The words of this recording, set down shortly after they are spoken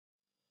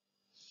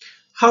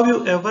Have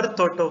you ever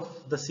thought of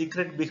the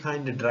secret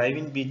behind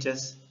driving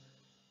beaches?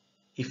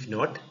 If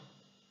not,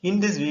 in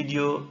this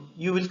video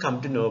you will come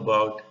to know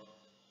about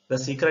the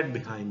secret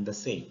behind the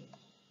same.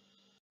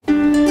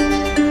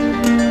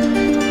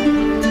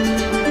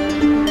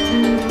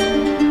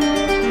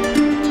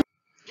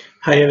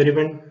 Hi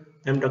everyone,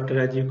 I am Dr.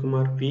 Rajiv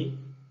Kumar P.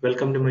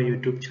 Welcome to my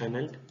YouTube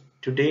channel.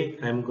 Today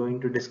I am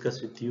going to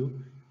discuss with you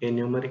a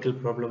numerical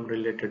problem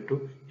related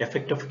to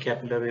effect of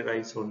capillary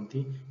rise on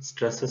the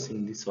stresses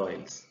in the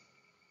soils.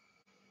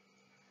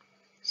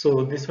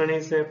 So this one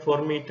is a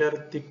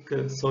 4-meter thick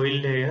soil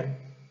layer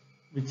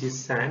which is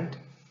sand,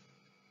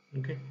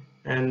 okay,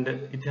 and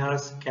it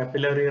has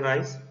capillary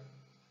rise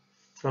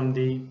from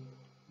the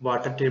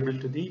water table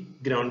to the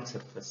ground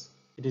surface.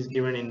 It is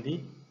given in the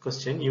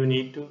question. You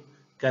need to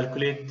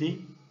calculate the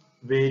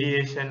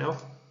variation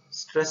of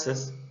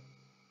stresses,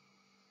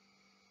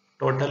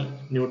 total,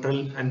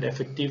 neutral and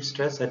effective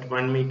stress at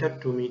 1 meter,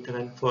 2 meter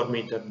and 4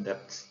 meter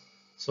depths.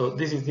 So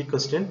this is the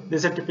question.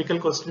 This is a typical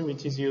question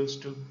which is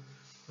used to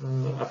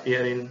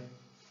appear in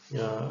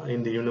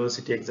the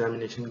university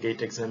examination,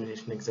 gate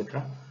examination,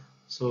 etc.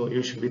 So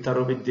you should be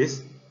thorough with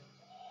this.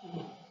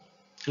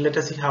 Let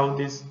us see how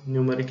this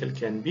numerical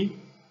can be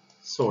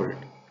solved.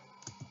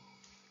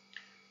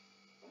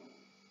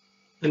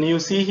 And you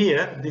see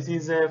here, this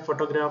is a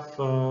photograph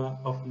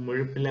of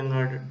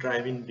Muripilangad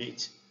driving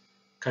beach,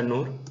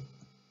 Kannur.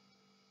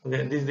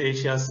 Okay, this is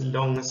Asia's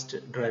longest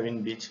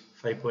driving beach,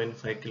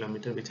 5.5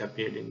 kilometers, which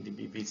appeared in the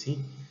BBC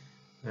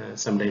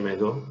some time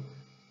ago.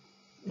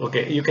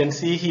 Okay, you can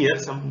see here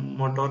some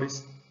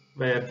motorists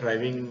were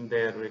driving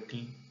their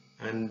vehicle,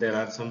 and there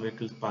are some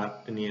vehicles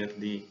parked near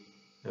the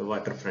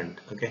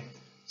waterfront. Okay,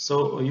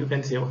 so you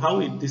can see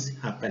how this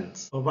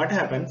happens. What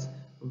happens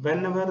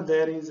whenever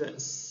there is a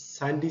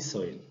sandy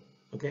soil?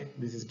 Okay,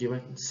 this is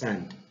given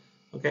sand.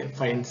 Okay,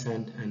 fine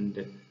sand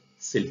and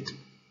silt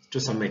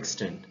to some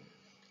extent.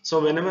 So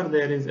whenever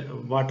there is a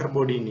water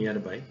body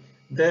nearby,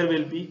 there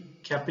will be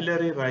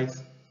capillary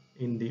rise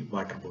in the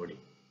water body.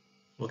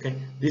 Okay,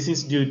 this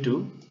is due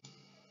to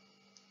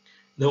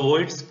the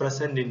voids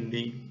present in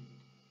the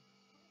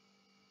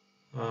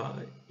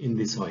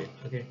soil.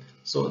 Okay,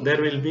 so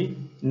there will be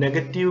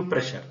negative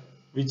pressure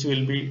which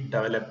will be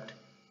developed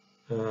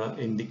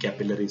in the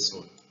capillary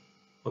zone.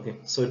 Okay,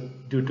 so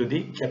due to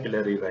the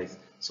capillary rise,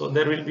 so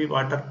there will be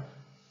water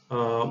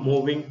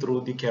moving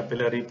through the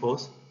capillary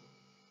pores,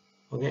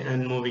 okay,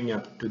 and moving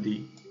up to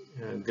the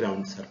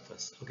ground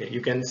surface. Okay, you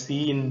can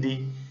see in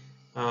the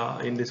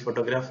in this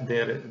photograph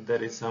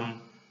there is some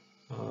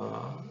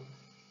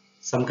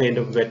kind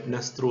of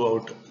wetness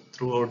throughout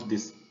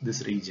this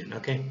region.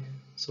 Okay,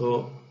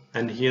 so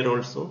and here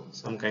also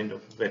some kind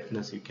of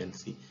wetness you can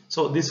see.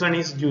 So this one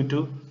is due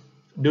to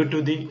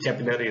the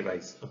capillary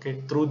rise.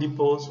 Okay, through the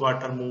pores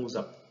water moves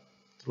up,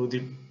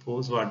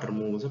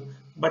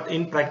 but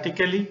in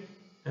practical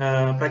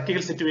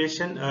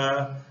situation,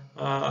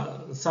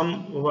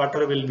 some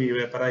water will be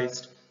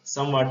vaporized,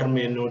 some water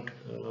may not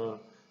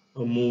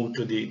move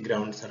to the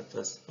ground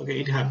surface. Okay,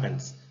 it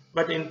happens,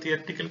 but in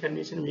theoretical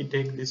condition we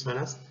take this one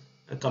as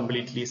a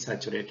completely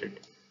saturated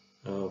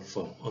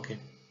form. Okay,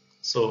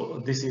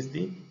 so this is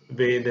the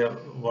way the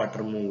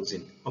water moves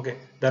in. Okay,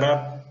 there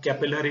are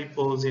capillary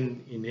pores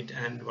in it,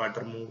 and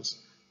water moves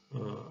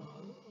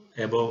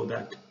above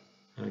that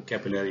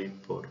capillary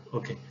pore.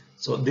 Okay,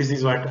 so this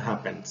is what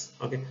happens.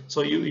 Okay,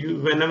 so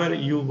you whenever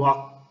you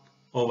walk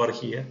over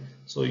here,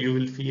 so you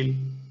will feel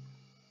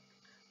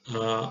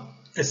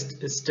a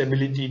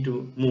stability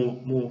to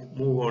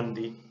move on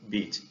the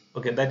beach.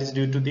 Okay, that is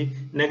due to the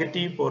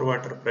negative pore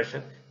water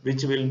pressure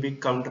which will be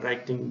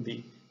counteracting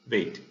the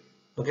weight.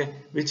 Okay,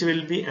 which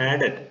will be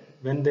added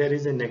when there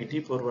is a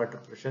negative pore water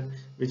pressure,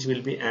 which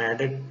will be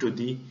added to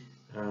the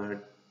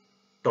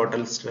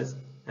total stress,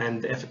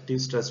 and the effective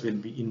stress will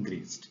be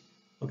increased.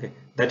 Okay,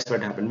 that's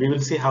what happened. We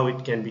will see how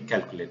it can be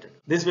calculated.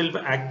 This will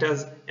act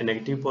as a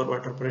negative pore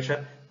water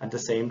pressure. At the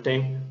same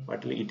time,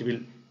 but it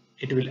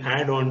will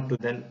add on to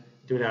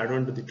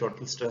the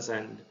total stress,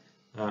 and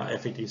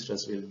effective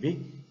stress will be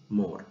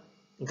more.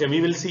 Okay,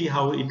 we will see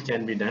how it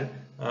can be done.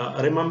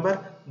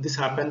 Remember, this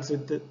happens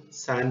with the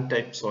sand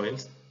type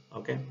soils.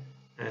 Okay,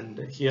 and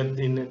here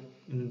in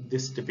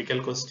this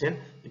typical question,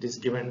 it is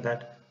given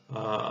that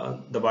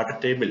the water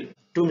table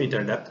 2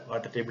 meter depth,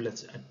 water table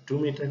is at 2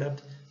 meter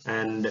depth,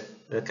 and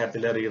the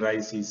capillary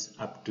rise is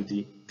up to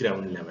the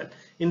ground level.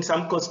 In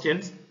some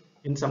questions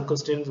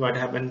what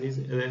happens is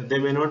they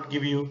may not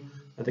give you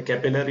the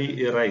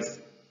capillary rise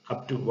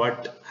up to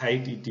what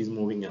height it is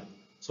moving up.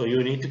 So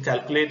you need to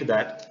calculate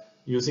that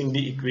using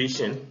the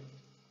equation.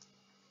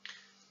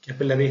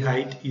 Capillary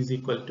height is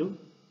equal to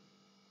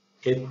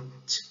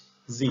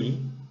Hz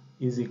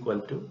is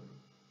equal to,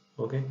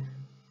 okay,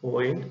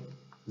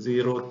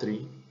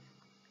 0.03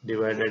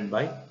 divided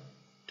by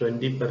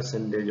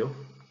 20% of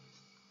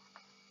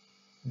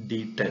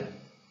D10.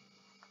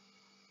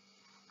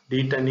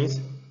 D10 is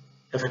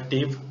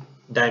effective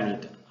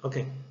diameter.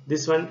 Okay,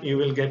 this one you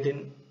will get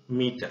in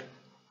meter.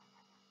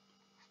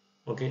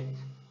 Okay,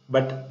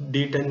 but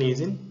D10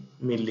 is in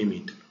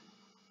millimeter.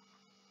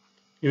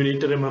 You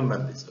need to remember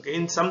this. Okay,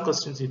 in some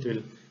questions it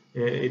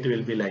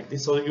will be like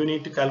this. So you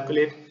need to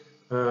calculate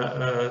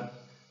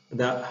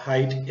the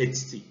height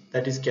HC,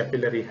 that is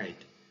capillary height.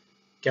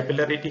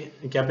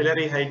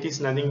 Capillary height is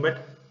nothing but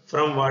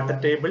from water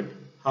table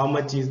how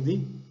much is the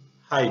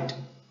height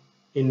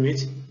in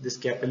which this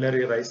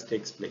capillary rise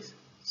takes place.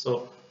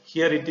 So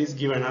here it is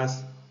given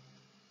as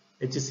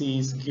HC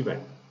is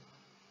given.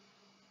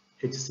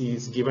 HC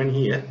is given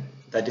here,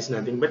 that is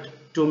nothing but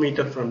 2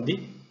 meter from the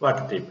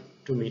water table.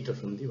 2 meter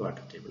from the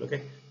water table,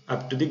 okay,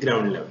 up to the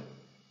ground level.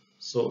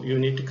 So you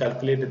need to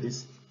calculate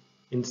this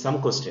in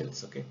some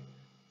questions, okay.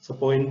 So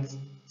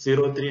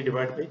 0.03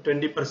 divided by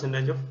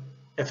 20% of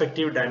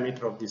effective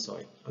diameter of the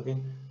soil, okay,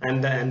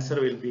 and the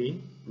answer will be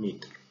in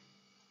meter.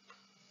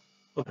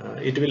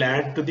 It will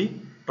add to the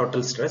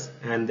total stress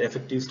and the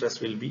effective stress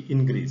will be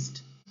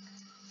increased.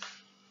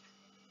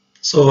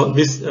 So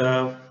this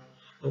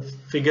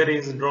figure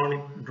is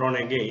drawn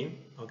again,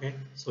 okay.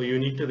 So you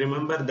need to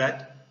remember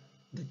that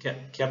the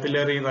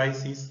capillary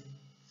rise is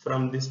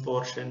from this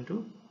portion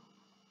to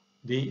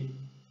the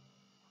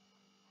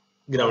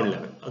ground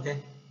level, okay.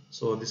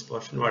 So this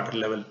portion water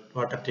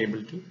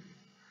table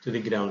to the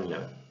ground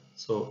level.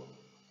 So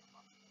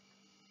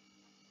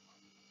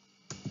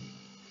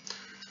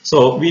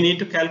we need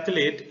to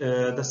calculate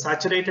the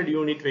saturated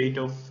unit weight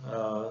of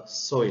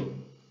soil,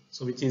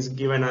 so which is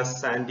given as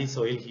sandy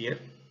soil here.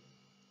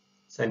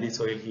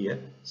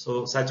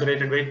 So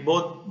saturated weight,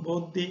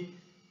 both the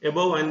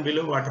above and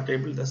below water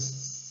table, the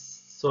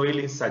soil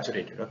is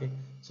saturated, okay.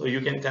 So you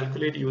can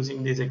calculate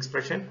using this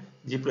expression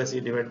G plus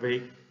E divided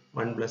by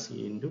 1 plus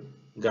E into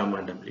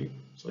gamma W.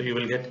 So you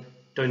will get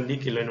 20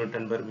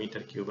 kilonewton per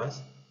meter cube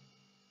as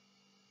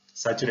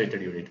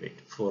saturated unit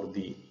weight for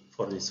the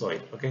soil,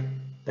 okay,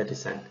 that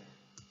is sand.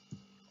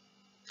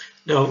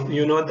 Now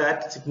you know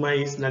that sigma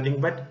is nothing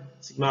but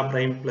sigma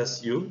prime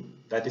plus U,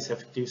 that is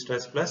effective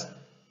stress plus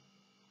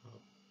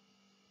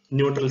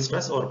neutral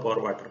stress or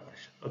pore water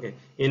pressure, okay.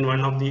 In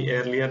one of the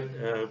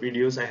earlier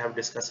videos I have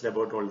discussed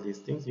about all these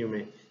things, you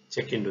may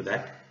check into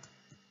that.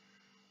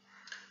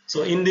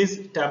 So in this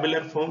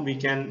tabular form we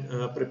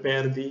can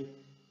prepare the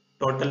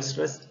total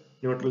stress,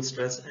 neutral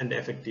stress and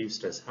effective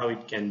stress, how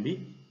it can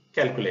be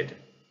calculated.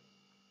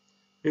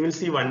 We will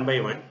see one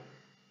by one.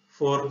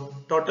 For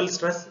total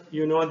stress,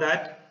 you know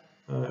that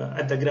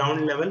at the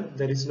ground level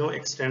there is no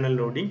external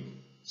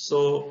loading,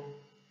 so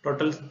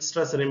total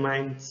stress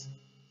remains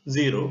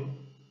 0,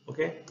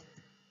 okay.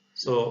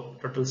 So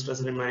total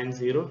stress remains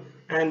 0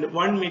 and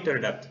 1 meter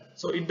depth,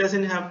 so it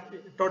doesn't have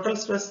total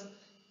stress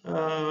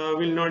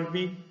will not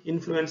be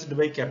influenced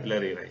by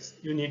capillary rise.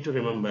 You need to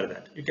remember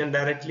that. You can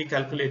directly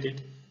calculate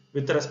it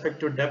with respect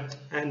to depth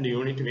and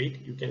unit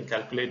weight. You can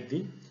calculate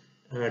the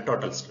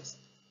total stress.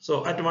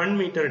 So at 1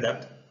 meter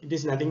depth, it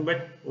is nothing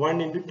but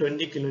 1 into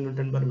 20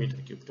 kilonewton per meter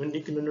cube.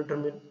 20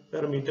 kilonewton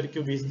per meter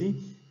cube is the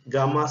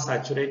gamma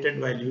saturated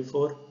value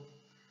for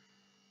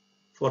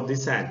the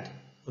sand,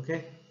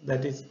 okay,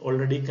 that is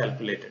already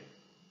calculated.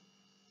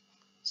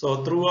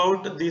 So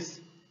throughout this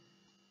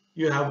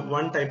you have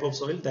one type of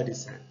soil, that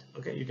is sand,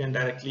 okay. You can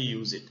directly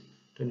use it,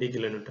 20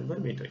 kilonewton per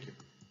meter cube.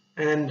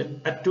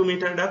 And at 2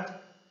 meter depth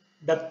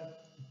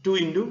 2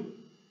 into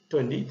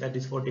 20, that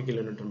is 40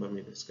 kilonewton per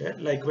meter square.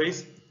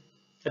 Likewise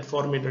at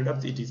 4 meter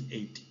depth it is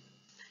 80.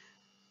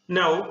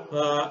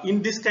 Now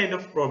in this kind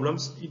of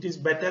problems it is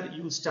better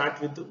you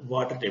start with the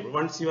water table.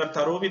 Once you are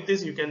thorough with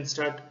this, you can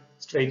start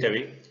straight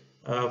away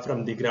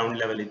from the ground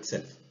level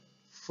itself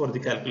for the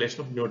calculation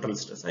of neutral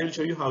stress. I will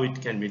show you how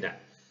it can be done.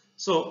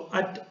 So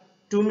at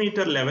 2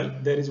 meter level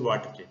there is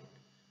water table.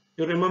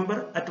 You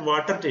remember at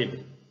water table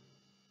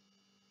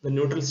the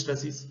neutral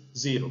stress is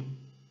 0,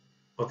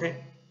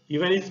 okay.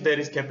 Even if there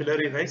is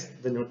capillary rise,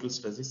 the neutral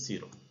stress is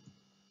 0.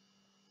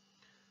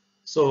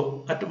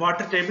 So at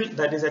water table,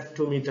 that is at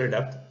 2 meter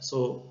depth,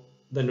 so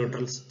the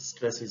neutral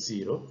stress is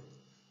 0.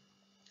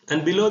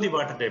 And below the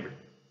water table,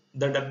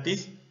 the depth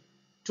is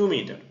 2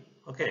 meter,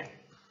 okay.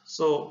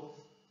 So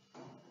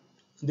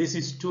this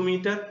is 2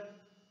 meter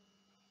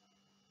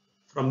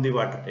from the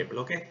water table,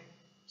 okay.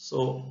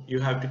 So you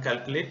have to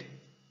calculate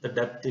the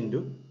depth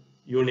into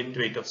unit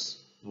weight of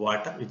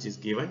water, which is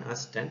given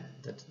as 10,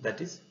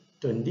 that is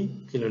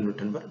 20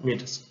 kilonewton per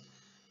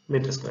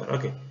meter square,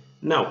 okay.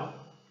 Now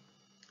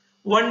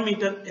 1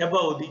 meter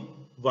above the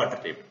water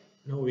table,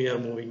 now we are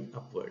moving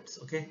upwards,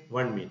 okay.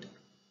 1 meter,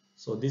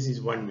 so this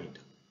is 1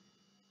 meter.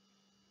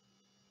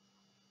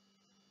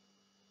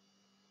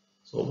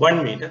 So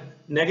 1 meter,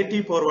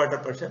 negative pore water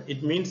pressure,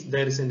 it means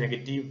there is a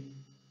negative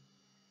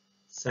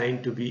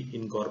sign to be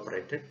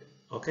incorporated,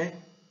 okay.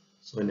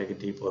 So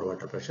negative pore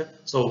water pressure,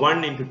 so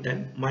 1 into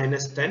 10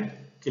 minus 10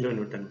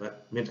 kilonewton per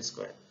meter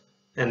square.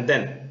 And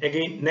then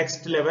again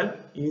next level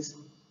is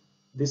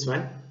this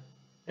one,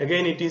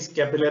 again it is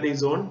capillary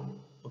zone,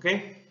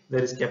 okay.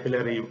 There is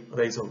capillary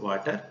rise of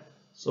water,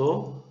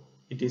 so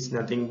it is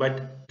nothing but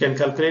you can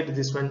calculate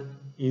this one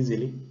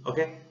easily,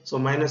 okay. So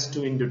minus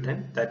 2 into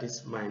 10, that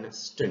is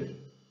minus 20,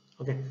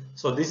 okay.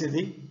 So this is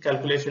the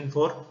calculation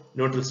for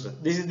neutral stress.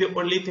 This is the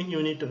only thing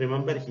you need to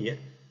remember here.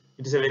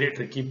 It is a very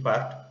tricky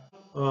part.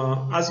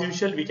 as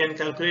usual, we can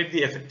calculate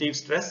the effective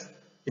stress.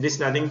 It is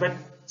nothing but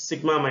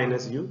sigma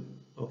minus u.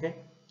 Okay.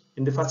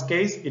 In the first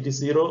case, it is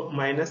 0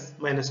 minus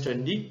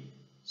 20.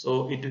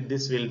 So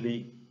this will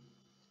be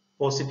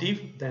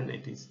positive. Then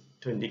it is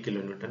 20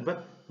 kilonewton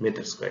per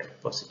meter square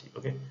positive.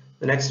 Okay.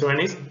 The next one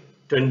is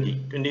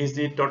 20. 20 is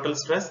the total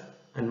stress,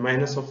 and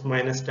minus of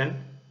minus 10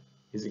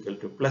 is equal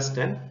to plus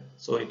 10.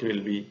 So it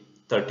will be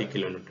 30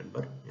 kilonewton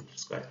per meter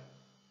square.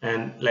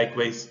 And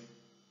likewise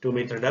 2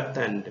 meter depth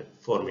and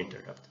 4 meter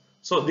depth.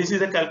 So this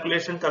is a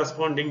calculation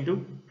corresponding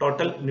to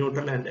total,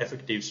 neutral and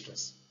effective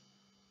stress.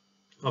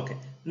 Okay.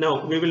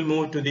 Now we will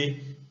move to the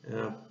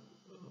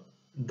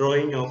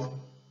drawing of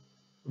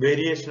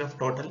variation of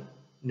total,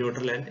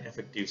 neutral and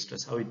effective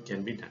stress, how it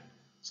can be done.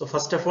 So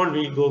first of all,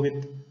 we go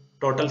with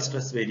total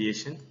stress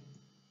variation.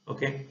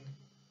 Okay.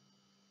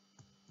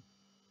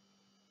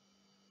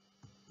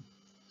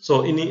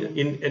 So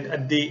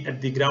at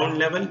the ground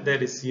level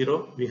there is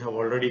 0. We have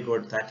already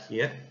got that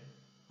here.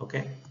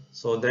 Okay.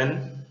 So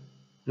then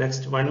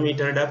next 1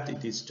 meter depth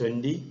it is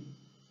 20,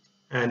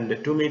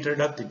 and 2 meter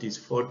depth it is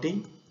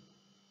 40,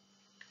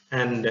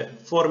 and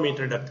 4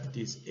 meter depth it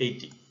is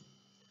 80.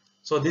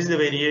 So this is the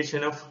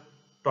variation of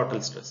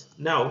total stress.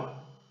 Now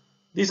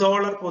these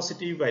all are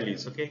positive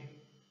values. Okay.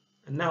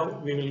 And now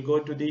we will go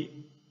to the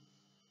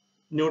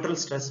neutral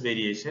stress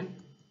variation.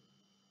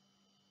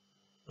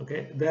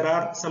 Okay, there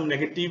are some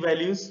negative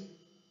values,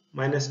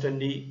 minus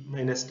 20,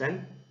 minus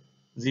 10,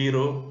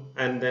 0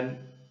 and then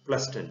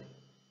plus 20.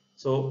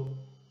 So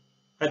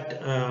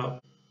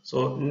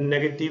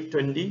negative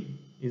 20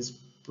 is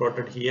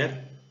plotted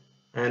here,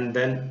 and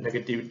then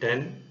negative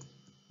 10,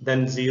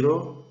 then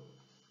 0.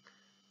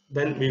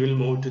 Then we will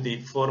move to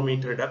the 4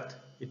 meter depth.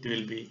 It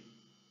will be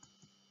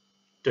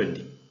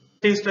 20.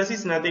 Effective stress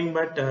is nothing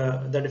but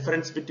the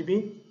difference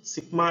between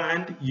sigma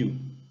and u.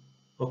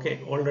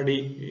 Okay,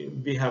 already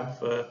we have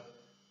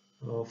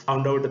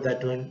found out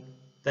that one.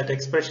 That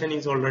expression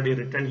is already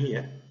written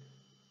here.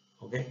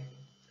 Okay,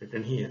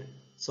 written here.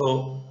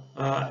 So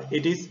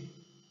it is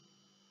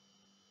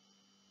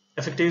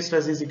effective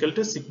stress is equal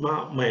to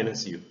sigma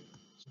minus u.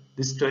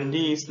 This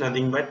 20 is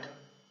nothing but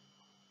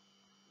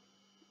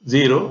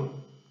 0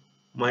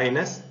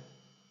 minus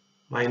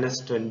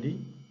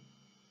 20.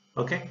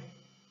 Okay,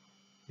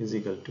 is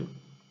equal to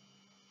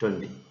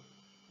 20.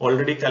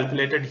 Already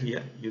calculated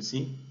here. You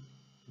see,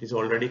 it is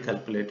already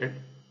calculated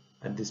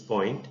at this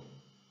point.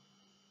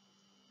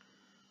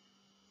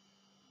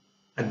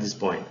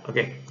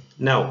 Okay.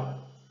 Now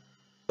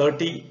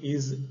 30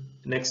 is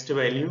next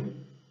value.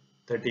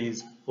 30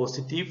 is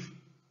positive.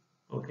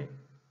 Okay.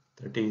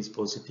 30 is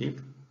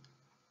positive.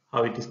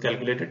 How it is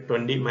calculated?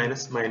 20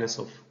 minus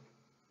of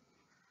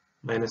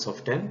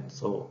 10.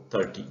 So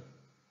 30.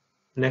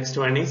 Next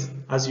one is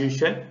as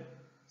usual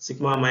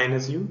sigma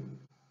minus u.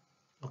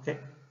 Okay.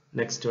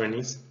 Next one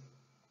is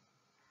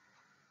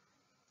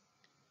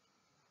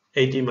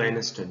 80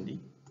 minus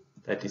 20,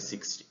 that is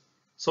 60.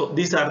 So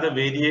these are the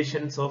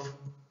variations of,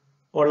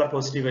 all are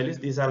positive values.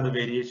 These are the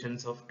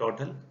variations of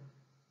total,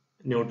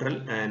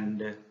 neutral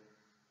and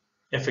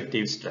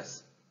effective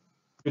stress.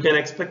 You can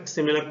expect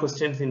similar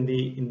questions in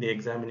the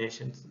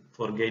examinations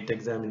for GATE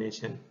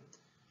examination,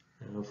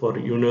 for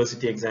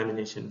university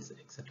examinations,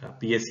 etc.,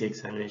 PSC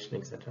examination,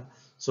 etc.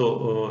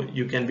 So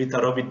you can be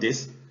thorough with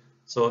this.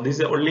 So this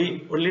is the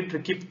only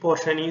tricky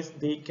portion is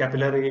the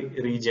capillary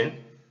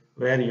region,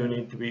 where you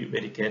need to be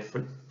very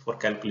careful for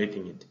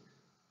calculating it.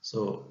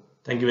 So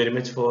thank you very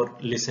much for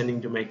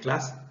listening to my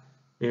class.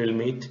 We will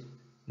meet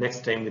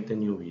next time with a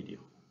new video.